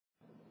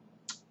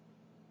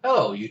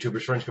Hello,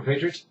 YouTubers, friends,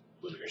 compatriots.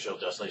 Moving your show,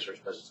 dust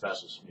lasers, peasants,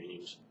 vassals,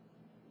 meanings.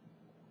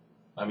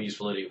 I'm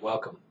Useful Idiot.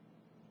 Welcome.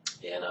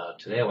 And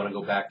today I want to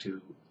go back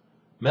to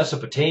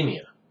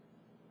Mesopotamia,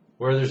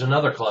 where there's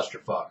another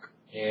clusterfuck.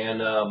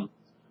 And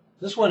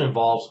this one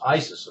involves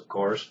ISIS, of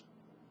course.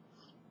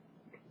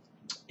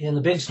 And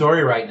the big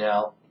story right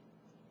now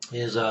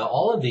is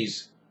all of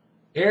these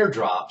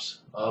airdrops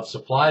of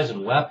supplies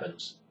and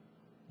weapons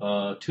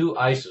to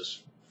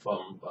ISIS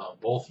from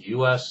both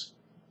U.S.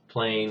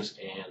 planes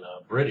and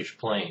British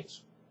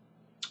planes.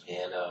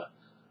 And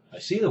I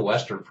see the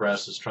Western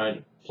press is trying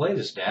to play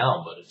this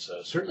down, but it's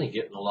certainly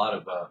getting a lot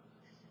of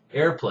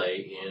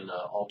airplay in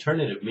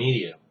alternative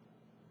media.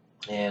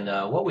 And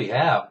what we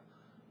have,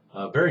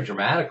 very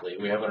dramatically,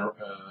 we have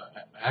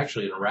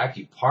actually an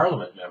Iraqi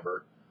parliament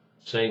member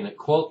saying that,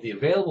 quote, the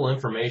available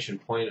information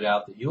pointed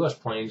out that U.S.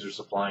 planes are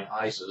supplying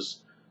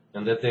ISIS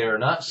and that they are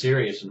not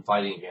serious in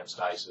fighting against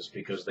ISIS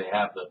because they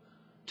have the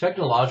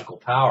technological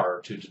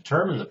power to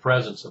determine the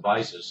presence of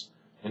ISIS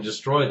and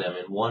destroy them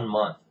in 1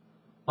 month,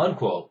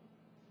 unquote.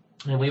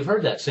 And we've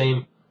heard that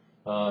same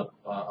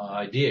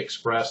idea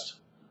expressed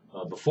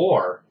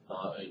before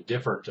in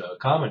different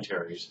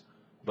commentaries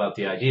about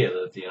the idea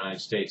that the United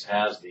States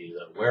has the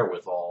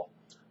wherewithal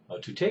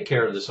to take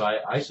care of this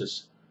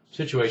ISIS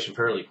situation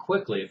fairly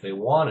quickly if they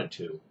wanted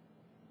to.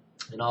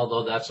 And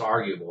although that's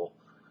arguable,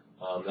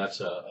 that's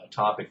a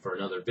topic for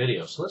another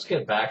video. So let's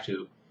get back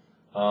to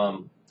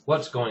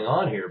what's going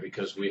on here,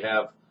 because we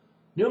have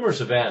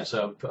numerous events.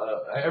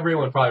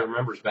 Everyone probably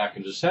remembers back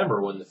in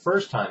December when the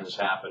first time this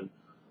happened,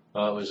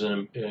 it was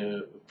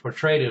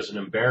portrayed as an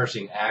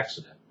embarrassing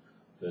accident,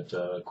 that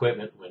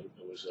equipment when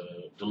it was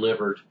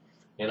delivered,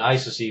 and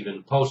ISIS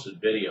even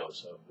posted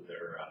videos of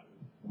their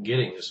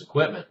getting this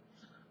equipment.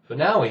 But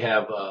now we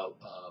have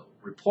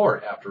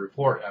report after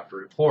report after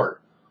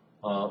report,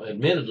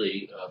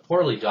 admittedly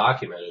poorly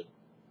documented,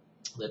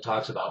 that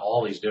talks about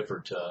all these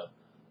different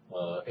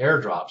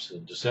airdrops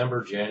in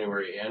December,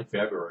 January, and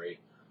February.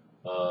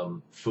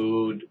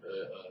 Food,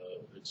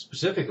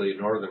 specifically in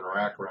northern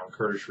Iraq around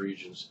Kurdish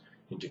regions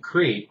into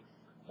Crete.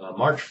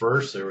 March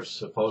 1st, there was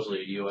supposedly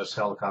a U.S.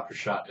 helicopter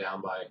shot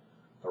down by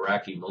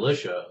Iraqi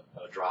militia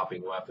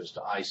dropping weapons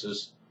to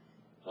ISIS.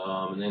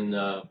 And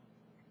then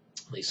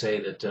they say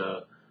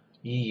that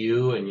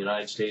EU and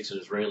United States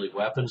and Israeli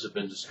weapons have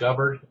been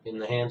discovered in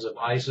the hands of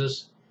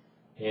ISIS.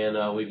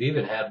 And we've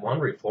even had one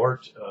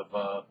report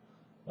of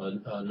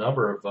a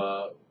number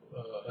of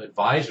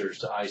advisors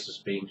to ISIS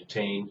being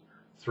detained,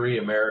 3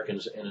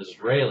 Americans and an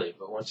Israeli.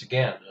 But once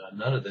again,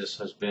 none of this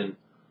has been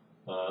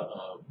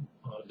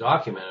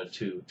documented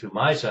to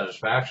my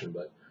satisfaction.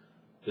 But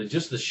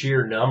just the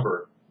sheer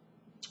number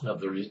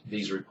of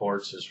these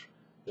reports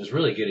is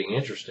really getting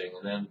interesting.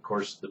 And then, of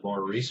course, the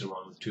more recent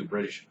one with 2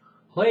 British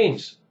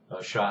planes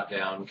shot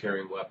down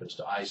carrying weapons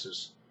to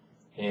ISIS.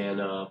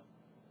 And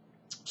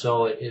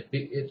so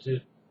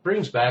it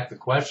brings back the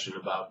question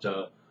about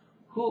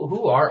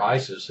who are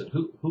ISIS and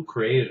who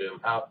created them,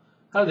 how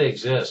do they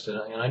exist?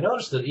 And I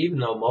noticed that even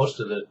though most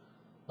of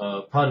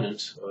the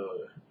pundits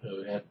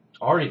had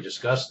already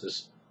discussed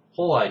this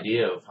whole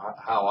idea of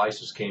how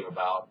ISIS came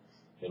about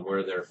and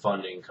where their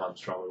funding comes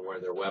from and where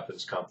their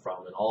weapons come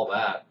from and all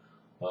that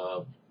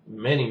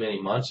many,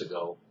 many months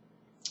ago,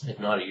 if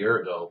not a year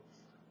ago,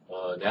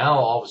 now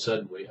all of a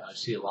sudden I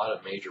see a lot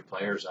of major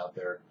players out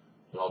there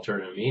in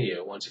alternative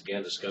media once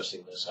again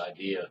discussing this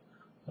idea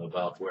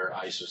about where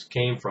ISIS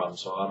came from.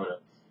 So I'm going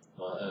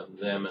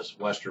to them as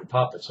Western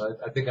puppets.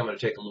 I think I'm going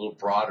to take a little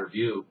broader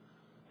view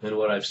than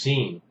what I've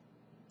seen.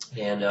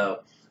 And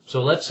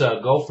so let's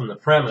go from the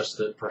premise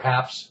that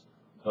perhaps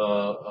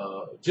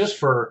just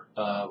for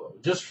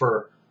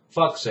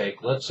fuck's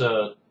sake, let's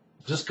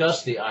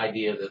discuss the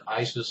idea that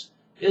ISIS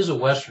is a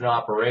Western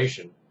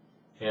operation,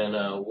 and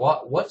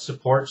what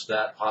supports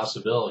that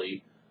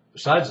possibility,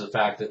 besides the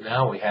fact that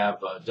now we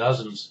have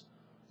dozens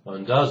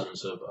and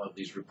dozens of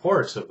these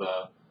reports of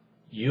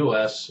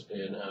U.S.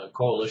 and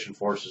coalition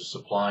forces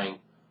supplying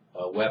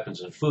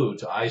weapons and food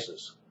to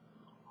ISIS.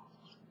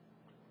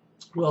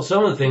 Well,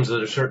 some of the things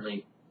that are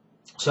certainly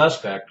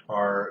suspect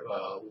are,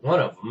 one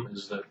of them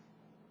is that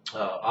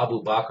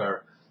Abu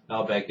Bakr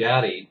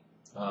al-Baghdadi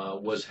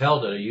was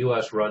held at a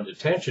U.S.-run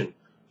detention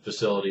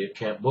facility at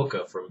Camp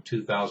Bucca from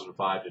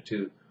 2005 to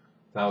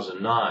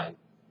 2009,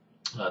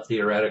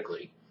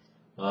 theoretically.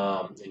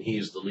 And he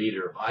is the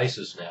leader of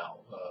ISIS now.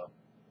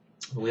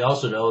 We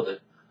also know that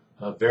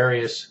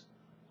various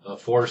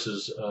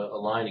forces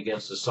aligned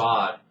against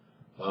Assad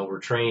were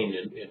trained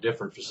in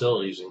different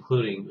facilities,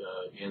 including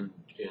in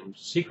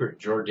secret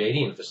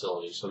Jordanian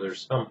facilities. So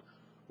there's some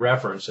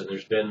reference, and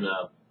there's been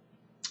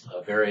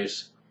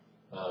various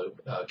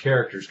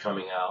characters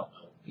coming out,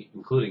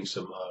 including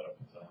some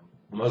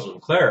Muslim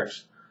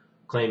clerics,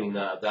 claiming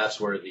that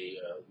that's where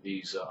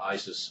these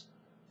ISIS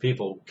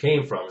people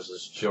came from, is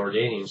this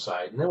Jordanian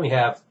side. And then we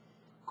have,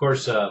 of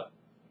course,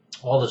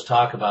 all this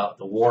talk about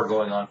the war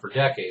going on for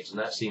decades, and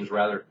that seems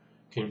rather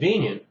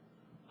convenient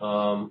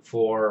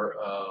for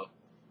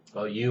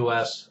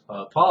U.S.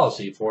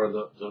 policy for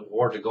the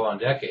war to go on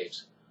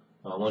decades.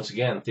 Once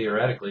again,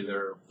 theoretically, there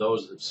are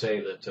those that say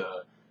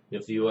that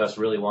if the U.S.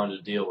 really wanted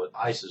to deal with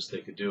ISIS, they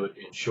could do it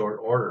in short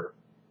order.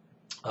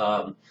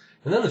 And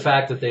then the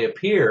fact that they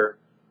appear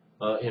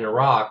in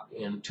Iraq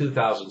in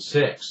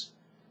 2006,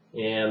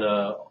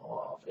 and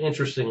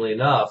interestingly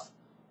enough,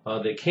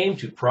 they came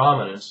to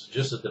prominence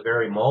just at the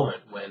very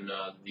moment when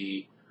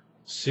the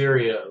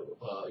Syria,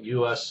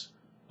 U.S.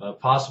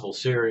 Possible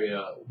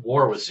Syria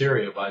war with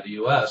Syria by the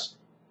U.S.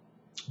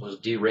 was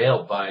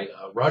derailed by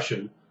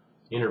Russian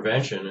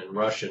intervention and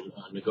Russian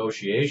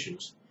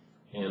negotiations.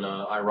 And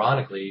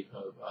ironically,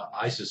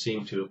 ISIS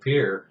seemed to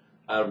appear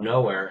out of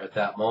nowhere at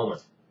that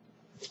moment.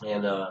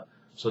 And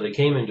so they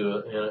came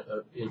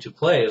into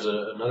play as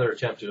another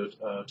attempt to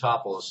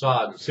topple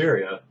Assad in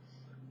Syria.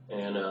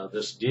 And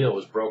this deal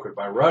was brokered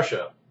by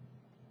Russia.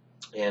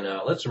 And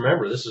let's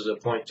remember, this is a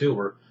point, too,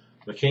 where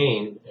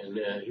McCain and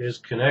his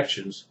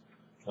connections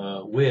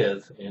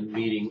with and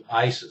meeting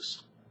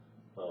ISIS,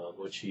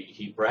 which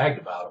he bragged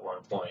about at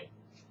one point.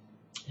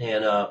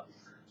 And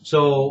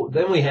so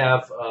then we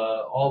have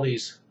all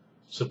these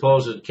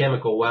supposed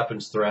chemical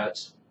weapons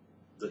threats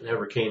that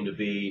never came to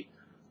be.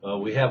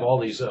 We have all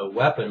these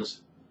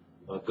weapons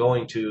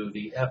going to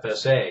the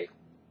FSA.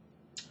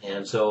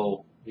 And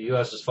so the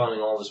U.S. is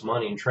funding all this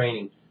money and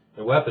training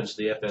and weapons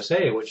to the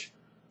FSA, which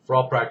for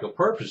all practical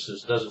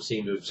purposes doesn't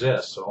seem to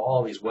exist. So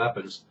all these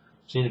weapons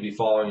seem to be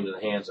falling into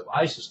the hands of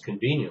ISIS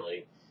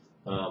conveniently,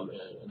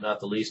 not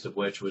the least of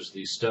which was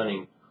the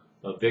stunning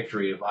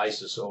victory of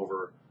ISIS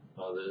over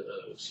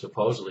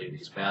supposedly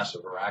these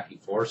massive Iraqi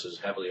forces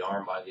heavily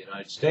armed by the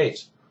United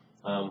States,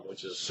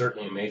 which is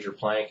certainly a major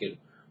plank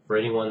for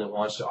anyone that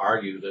wants to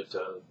argue that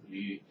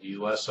the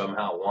U.S.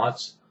 somehow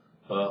wants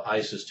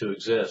ISIS to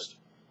exist.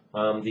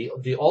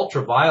 The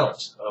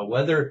ultra-violence,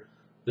 whether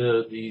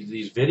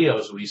these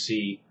videos we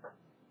see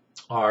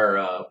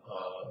are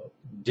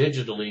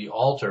digitally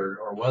altered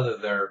or whether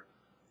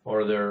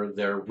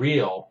they're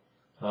real,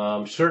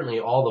 certainly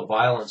all the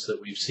violence that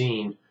we've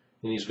seen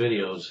in these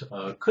videos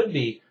could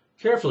be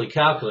carefully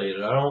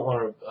calculated. I don't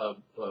want to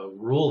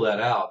rule that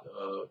out.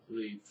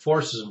 The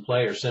forces in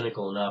play are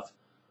cynical enough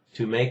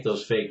to make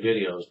those fake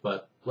videos,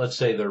 but let's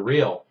say they're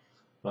real.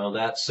 Well,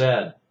 that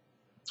said,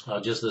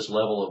 just this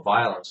level of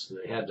violence,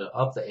 they had to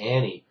up the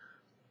ante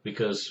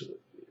because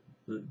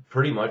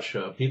pretty much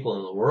people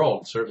in the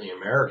world, certainly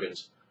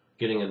Americans,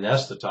 getting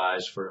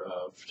anesthetized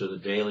to the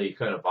daily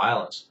kind of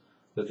violence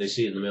that they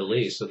see in the Middle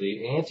East. So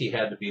the ante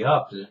had to be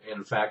upped. And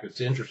in fact, it's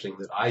interesting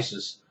that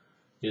ISIS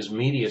is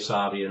media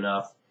savvy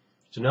enough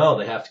to know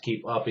they have to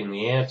keep upping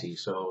the ante.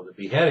 So the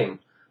beheading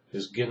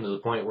is getting to the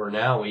point where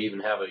now we even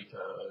have a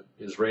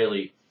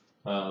Israeli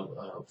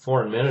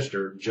foreign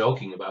minister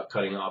joking about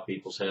cutting off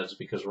people's heads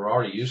because we're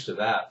already used to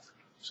that.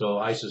 So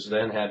ISIS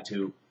then had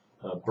to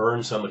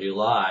burn somebody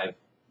alive,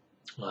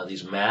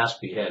 these mass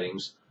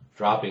beheadings,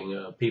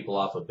 dropping people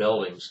off of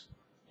buildings,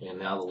 and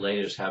now the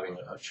latest having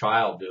a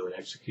child do an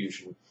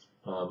execution.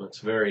 It's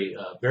very,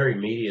 very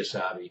media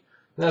savvy.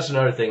 And that's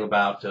another thing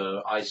about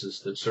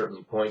ISIS that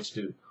certainly points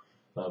to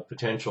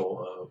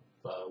potential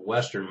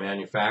Western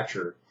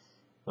manufacture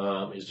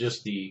is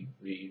just the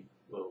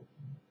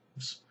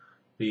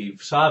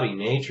savvy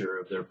nature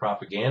of their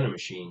propaganda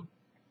machine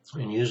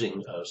and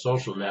using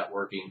social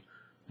networking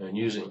and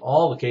using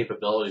all the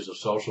capabilities of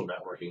social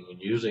networking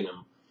and using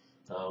them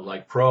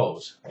like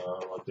pros,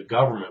 like the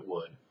government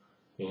would.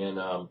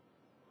 And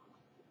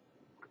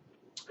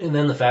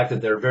then the fact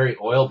that they're very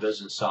oil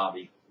business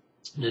savvy.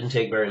 It didn't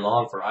take very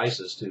long for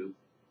ISIS to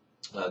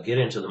get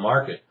into the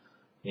market.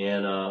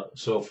 And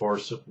so for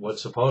what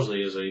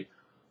supposedly is a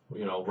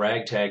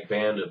ragtag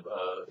band of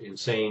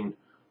insane,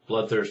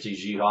 bloodthirsty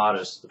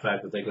jihadists, the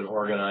fact that they can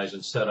organize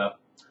and set up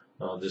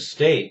this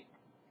state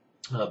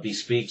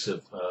bespeaks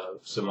of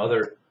some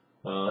other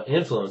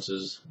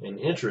influences and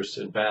interests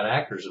and bad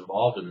actors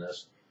involved in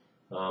this.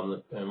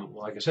 And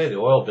like I say, the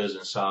oil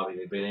business savvy,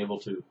 they've been able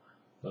to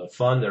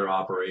fund their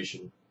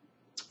operation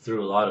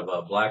through a lot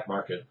of black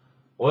market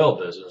oil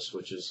business,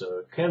 which is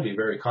can be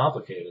very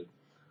complicated.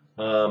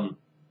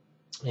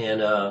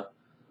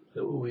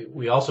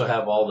 We also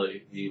have all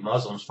the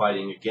Muslims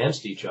fighting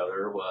against each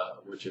other,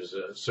 which is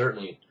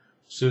certainly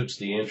suits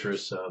the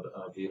interests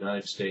of the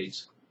United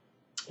States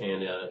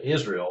and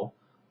Israel.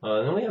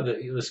 And then we have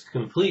this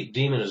complete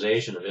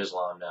demonization of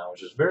Islam now,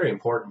 which is a very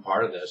important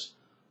part of this.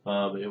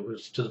 It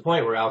was to the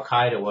point where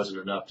Al-Qaeda wasn't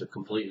enough to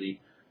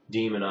completely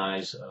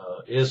demonize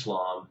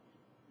Islam,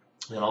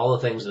 and all the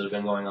things that have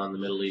been going on in the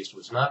Middle East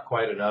was not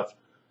quite enough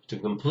to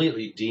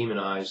completely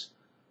demonize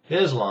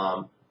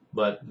Islam,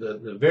 but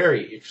the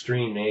very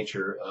extreme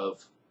nature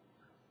of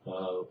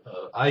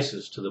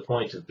ISIS to the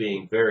point of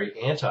being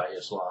very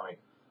anti-Islamic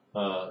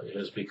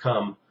has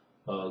become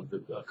a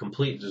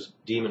complete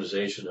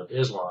demonization of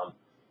Islam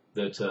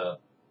that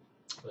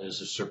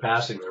is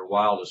surpassing their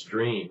wildest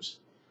dreams.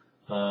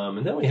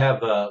 And then we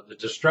have the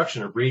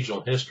destruction of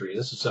regional history.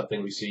 This is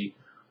something we see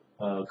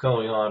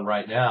going on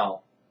right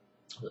now.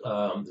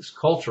 This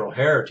cultural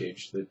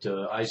heritage that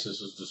ISIS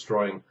is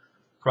destroying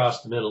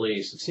across the Middle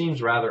East. It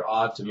seems rather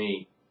odd to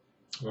me,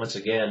 once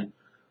again,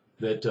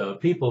 that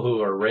people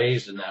who are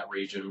raised in that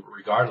region,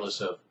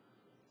 regardless of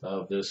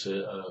this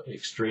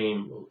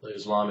extreme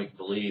Islamic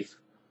belief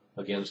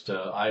against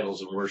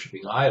idols and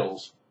worshiping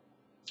idols,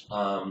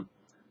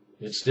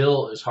 it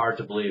still is hard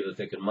to believe that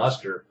they can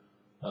muster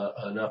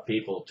enough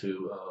people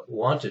to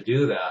want to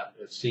do that.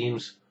 It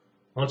seems,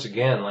 once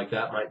again, like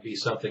that might be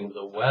something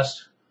the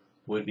West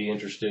would be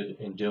interested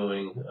in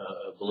doing,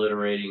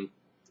 obliterating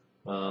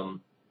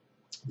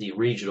the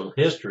regional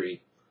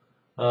history.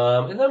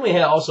 And then we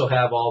also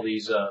have all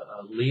these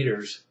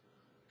leaders'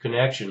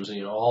 connections,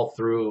 all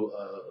through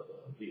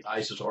the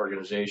ISIS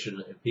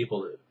organization, and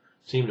people that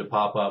seem to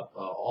pop up,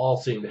 all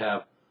seem to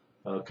have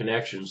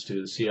connections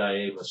to the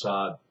CIA,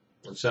 Mossad,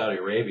 and Saudi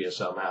Arabia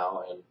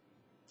somehow, and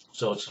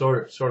so it's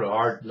sort of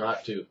hard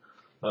not to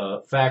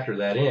factor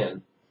that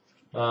in.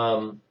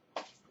 And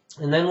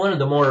then one of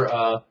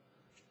the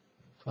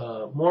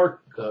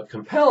more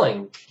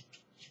compelling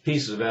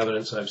pieces of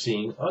evidence I've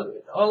seen.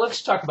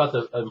 Let's talk about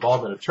the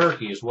involvement of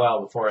Turkey as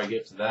well before I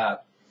get to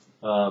that.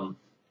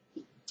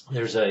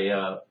 There's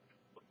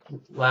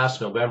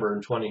last November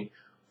in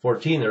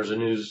 2014, there was a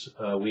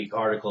Newsweek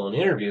article and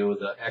interview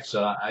with an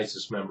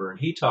ex-ISIS member,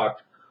 and he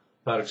talked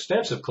about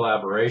extensive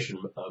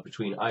collaboration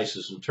between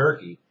ISIS and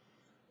Turkey.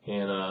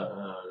 And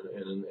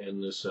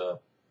this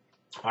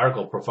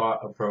article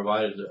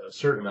provided a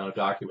certain amount of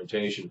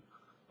documentation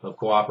of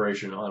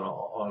cooperation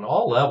on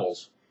all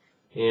levels.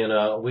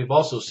 And we've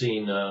also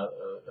seen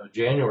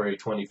January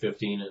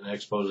 2015 an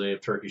expose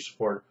of Turkish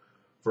support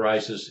for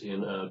ISIS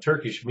in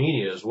Turkish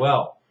media as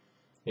well.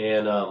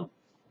 And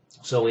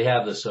so we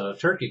have this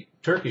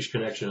Turkish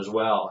connection as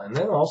well, and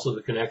then also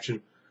the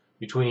connection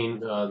between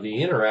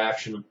the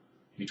interaction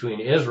between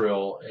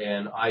Israel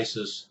and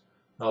ISIS,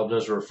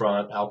 Al-Nusra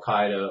Front,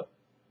 Al-Qaeda,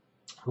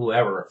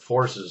 whoever,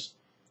 forces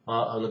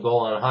on the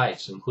Golan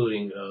Heights,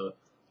 including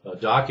a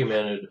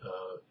documented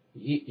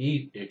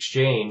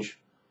exchange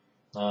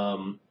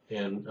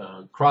and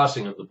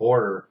crossing of the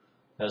border,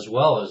 as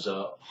well as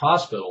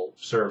hospital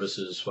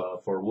services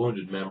for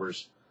wounded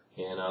members.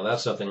 And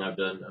that's something I've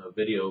done a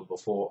video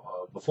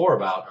before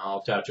about, and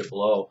I'll attach it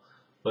below.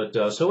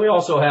 But so we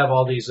also have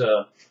all these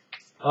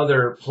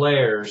other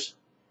players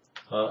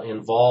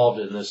involved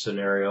in this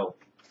scenario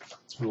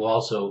who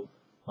also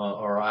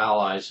are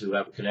allies who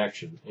have a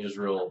connection.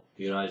 Israel,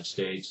 the United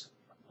States,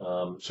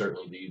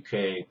 certainly the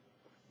UK,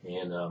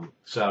 and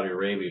Saudi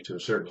Arabia to a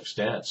certain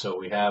extent. So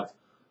we have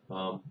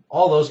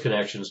all those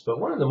connections. But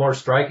one of the more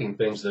striking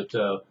things that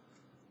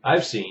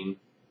I've seen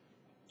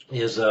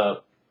is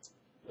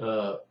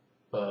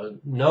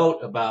note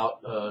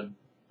about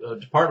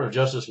Department of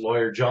Justice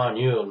lawyer John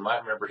Yoo, and you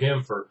might remember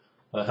him for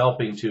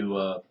helping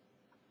to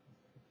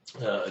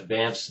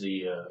advance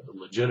the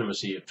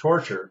legitimacy of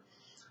torture.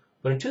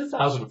 But in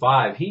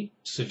 2005, he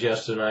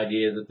suggested an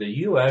idea that the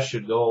U.S.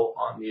 should go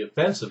on the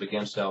offensive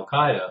against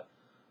Al-Qaeda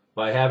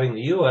by having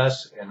the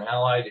U.S. and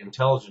allied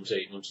intelligence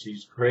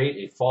agencies create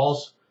a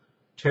false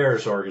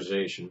terrorist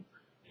organization.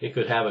 It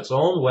could have its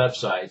own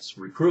websites,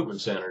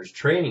 recruitment centers,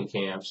 training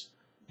camps,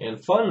 and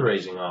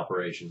fundraising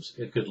operations.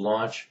 It could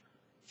launch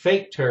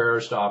fake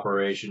terrorist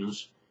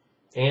operations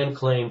and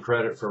claim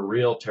credit for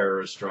real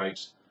terrorist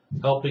strikes,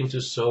 helping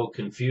to sow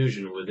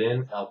confusion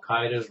within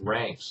Al-Qaeda's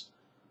ranks,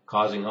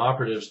 causing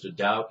operatives to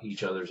doubt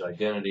each other's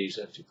identities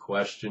and to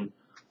question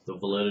the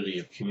validity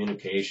of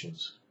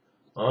communications.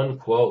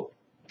 Unquote.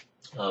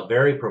 A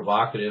very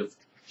provocative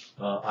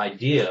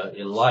idea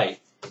in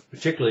light,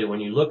 particularly when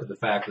you look at the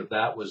fact that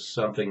that was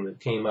something that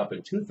came up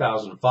in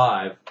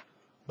 2005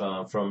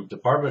 from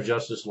Department of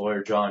Justice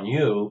lawyer John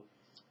Yoo,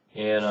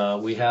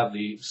 and we have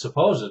the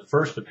supposed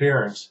first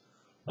appearance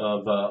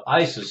of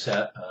ISIS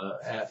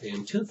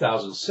in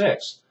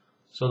 2006,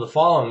 so the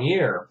following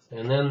year,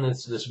 and then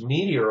this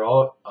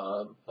meteoric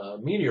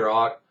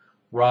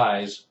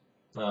rise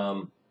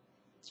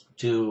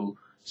to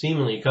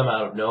seemingly come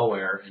out of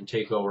nowhere and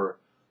take over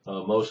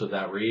most of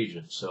that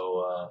region.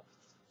 So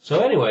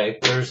anyway,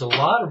 there's a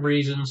lot of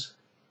reasons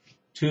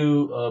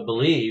to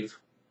believe,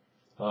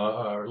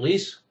 or at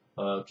least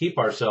keep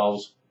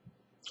ourselves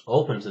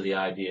open to the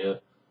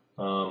idea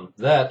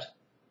that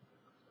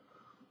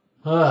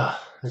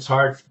it's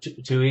hard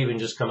to even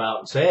just come out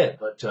and say it,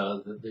 but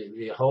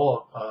the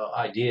whole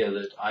idea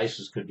that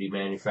ISIS could be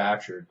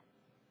manufactured,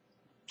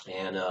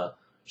 and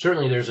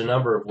certainly there's a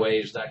number of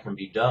ways that can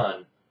be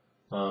done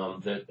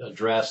that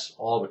address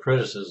all the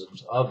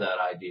criticisms of that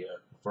idea.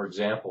 For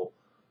example,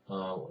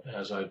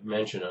 as I've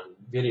mentioned on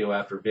video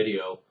after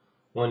video,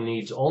 one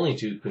needs only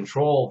to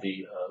control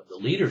the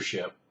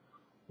leadership,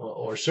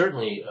 or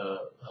certainly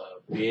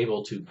be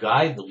able to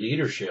guide the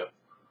leadership.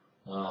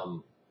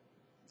 So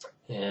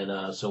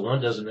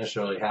one doesn't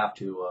necessarily have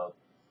to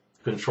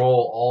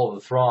control all of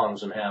the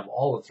throngs and have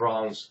all the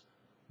throngs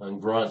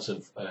and grunts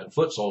and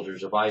foot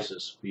soldiers of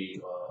ISIS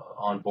be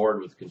on board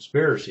with the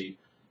conspiracy.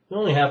 You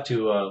only have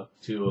to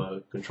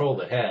control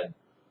the head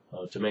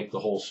to make the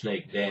whole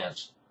snake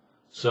dance.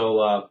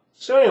 So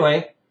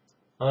anyway,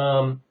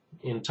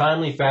 in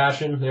timely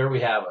fashion, there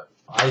we have it.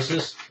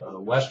 ISIS,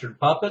 Western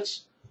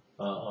puppets,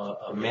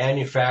 a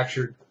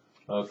manufactured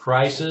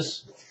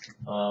crisis,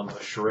 a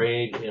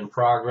charade in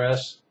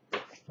progress.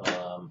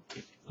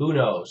 Who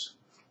knows?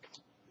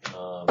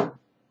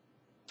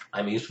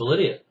 I'm a useful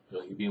idiot.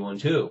 You'll be one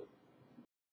too.